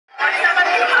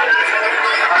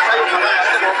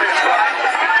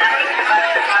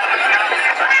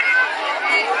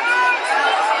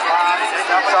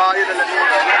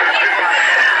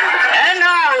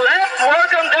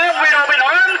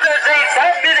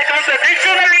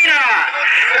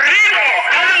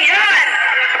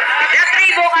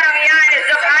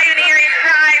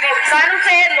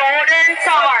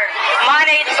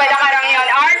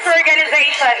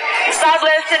Organization,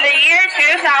 established in the year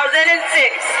 2006.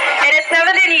 In its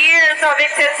 17 years of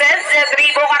existence, the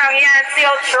tribu carangian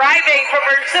still striving to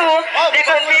pursue the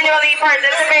continually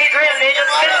participate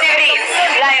religious festivities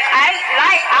like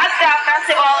agta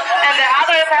festival and the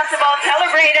other festivals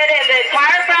celebrated in the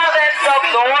entire province of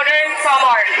Northern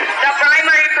Samar. The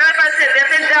primary purpose in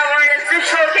this endeavor is to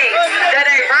showcase the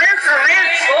diverse,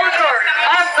 rich culture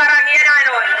of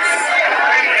Carangianos.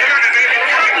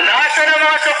 Nasa na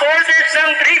mga supporters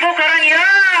ng tribu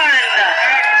Carangian?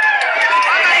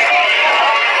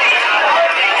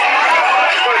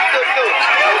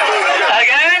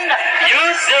 Again,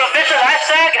 use the official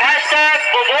hashtag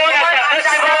Bobon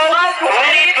Festival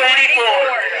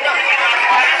 2024.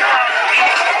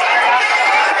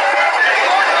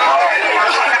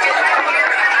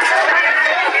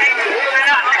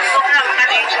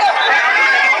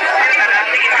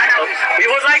 We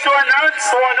would like to announce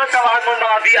sa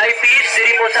mga VIPs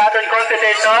diri po sa aton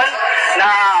competition na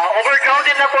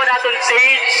overcrowded na po naton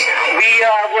stage. We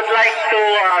would like to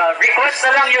request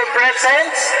na lang your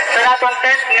presence sa naton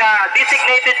tent nga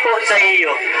designated po sa iyo.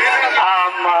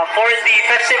 For the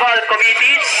festival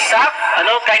committees, staff,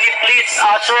 kindly please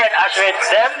usher and usher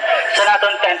them sa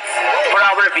naton tent for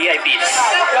our VIPs.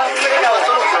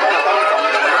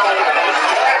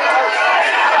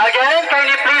 Again,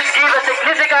 kindly please give a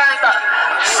significant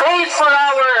space for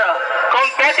our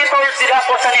competitors sila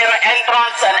po sa nila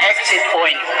entrance and exit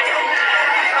point.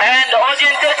 And the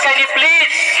audiences, kindly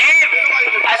please give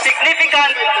a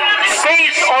significant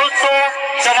space also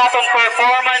sa natong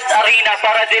performance arena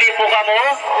para diri po kamo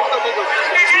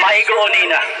maigoon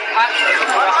na.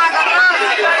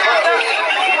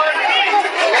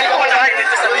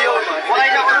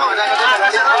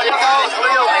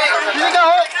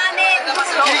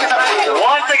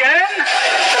 Once again,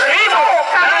 tribu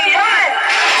Carangian!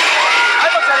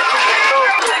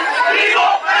 Tribu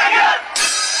Carangian!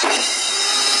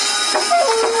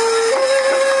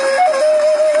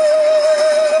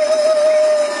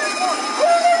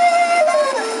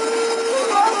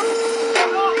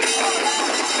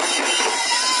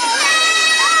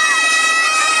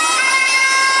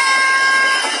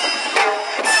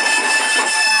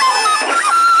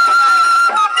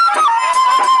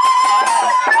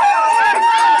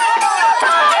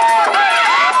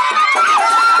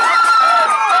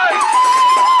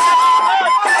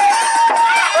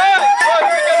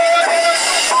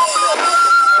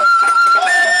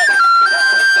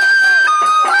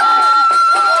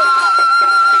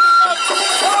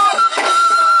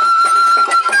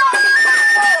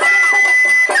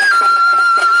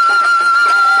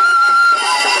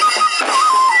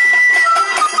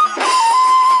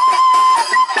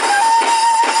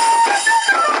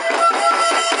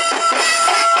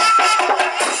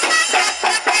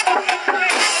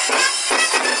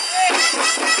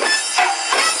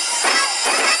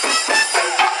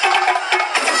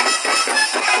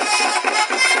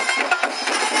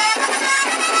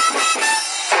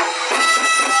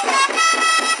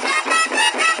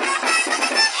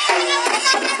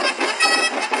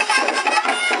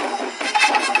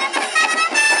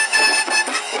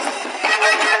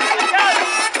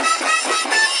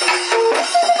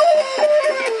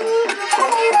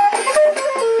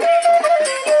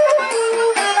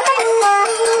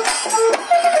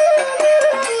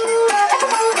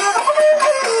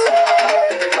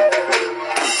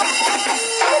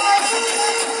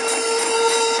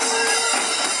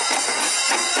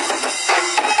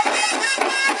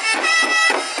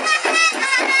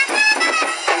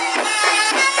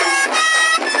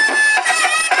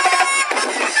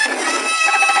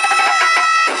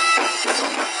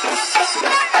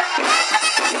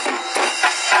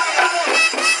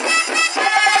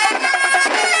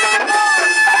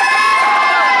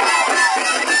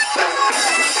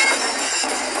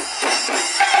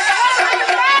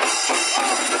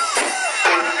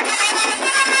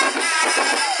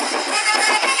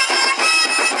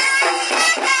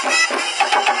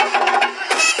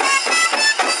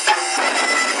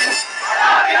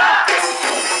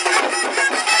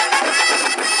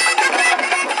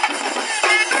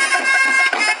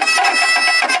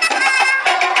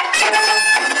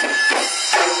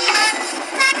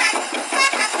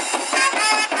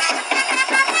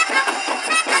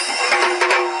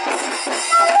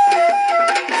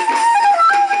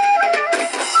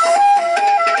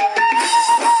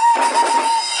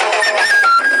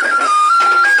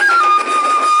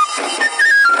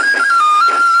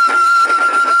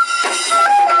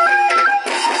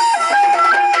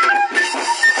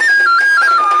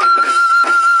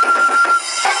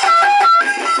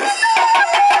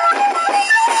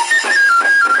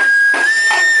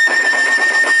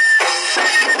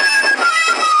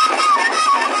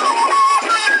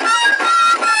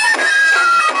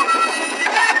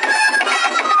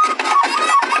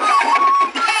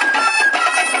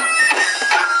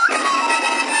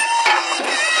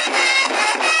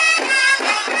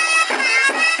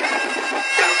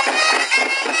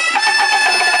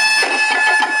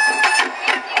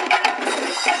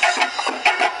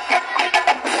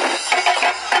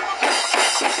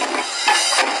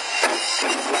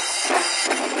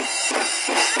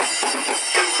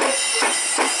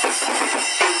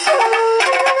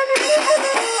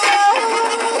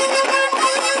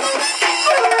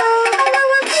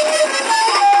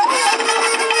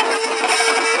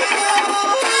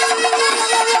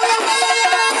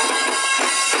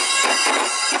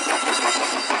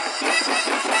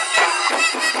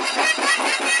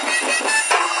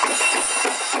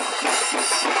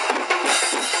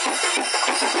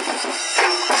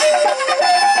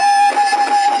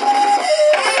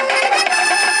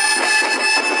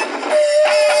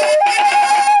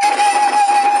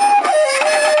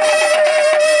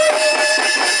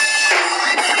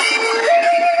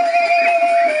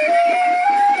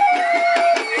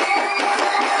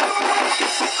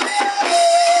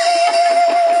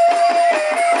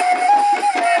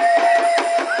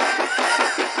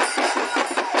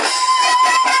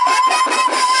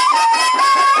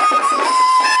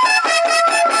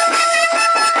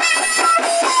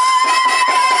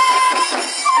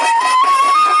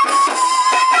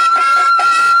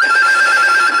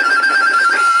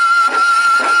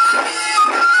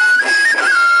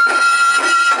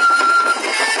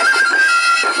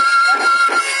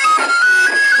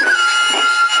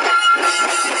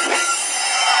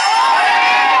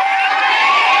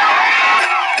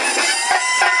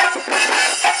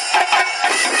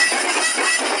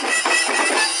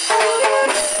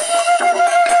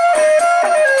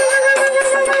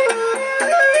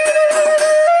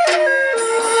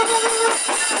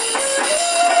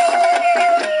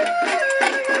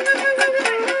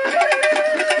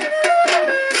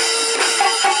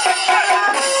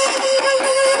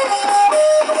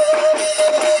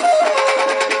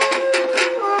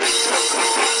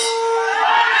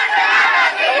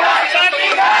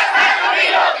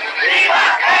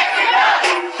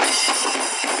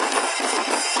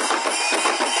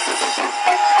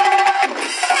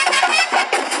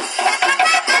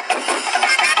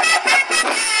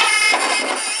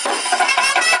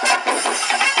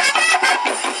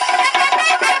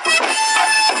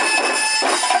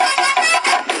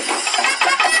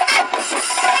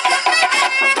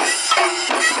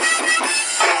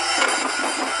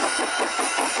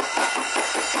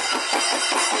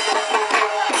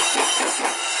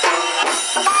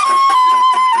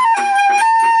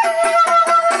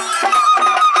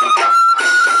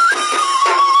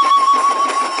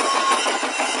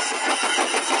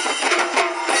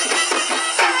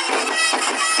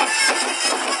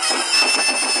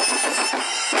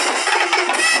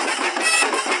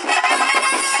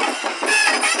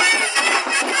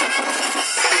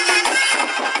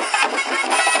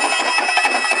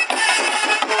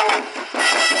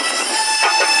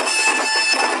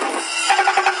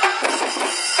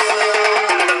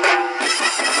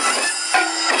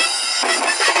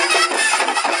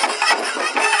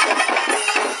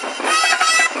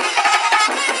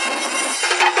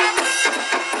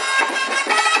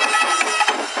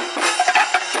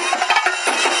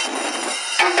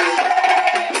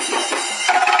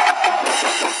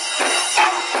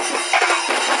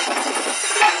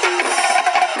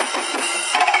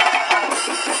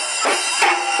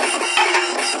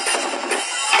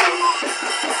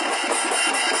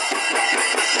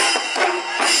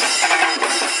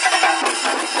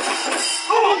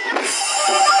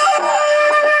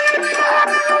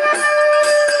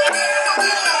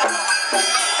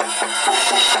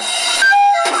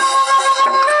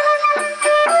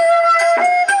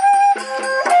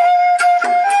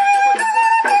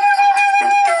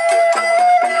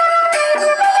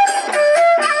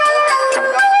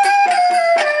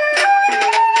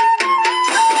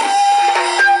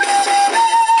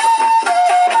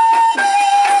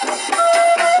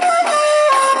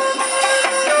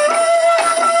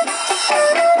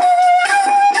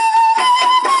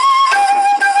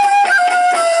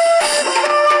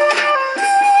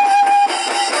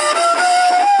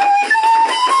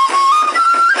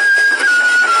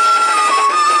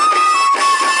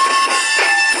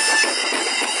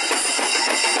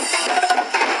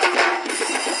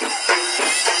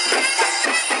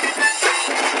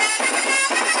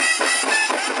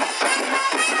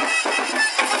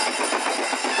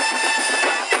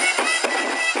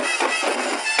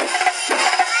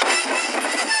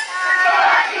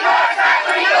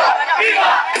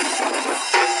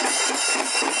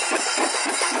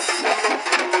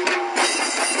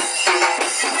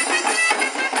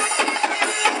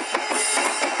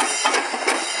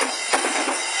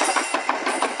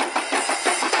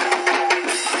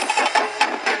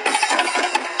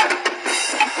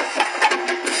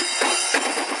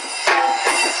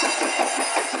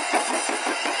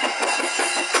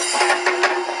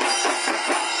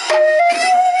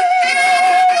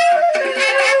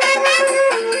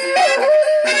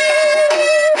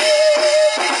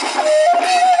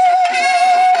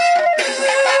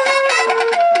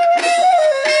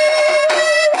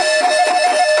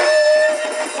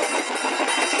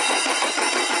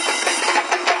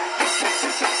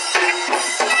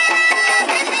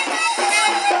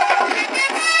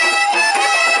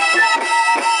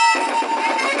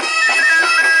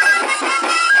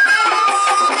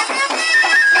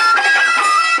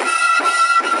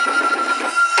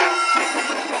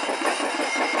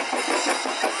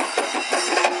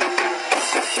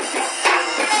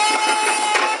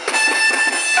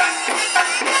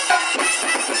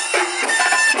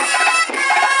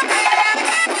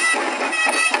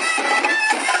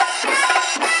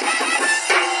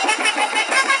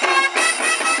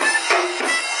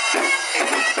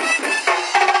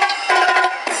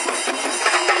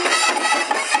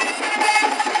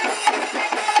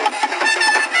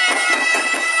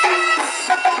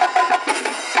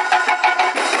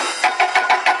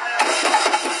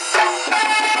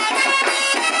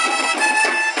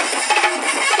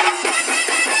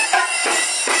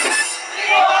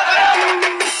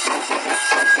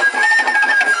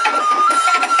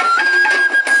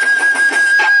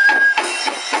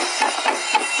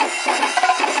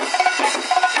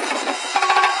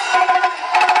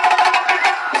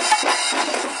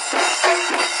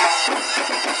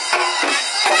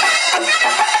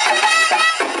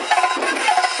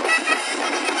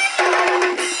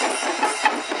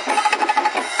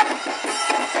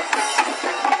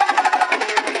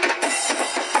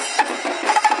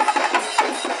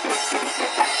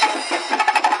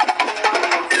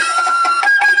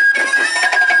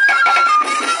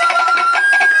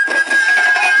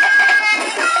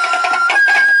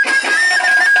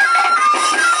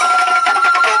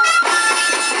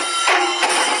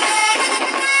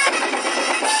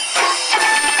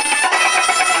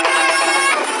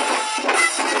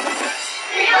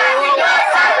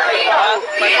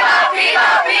 Viva!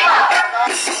 Viva! Viva!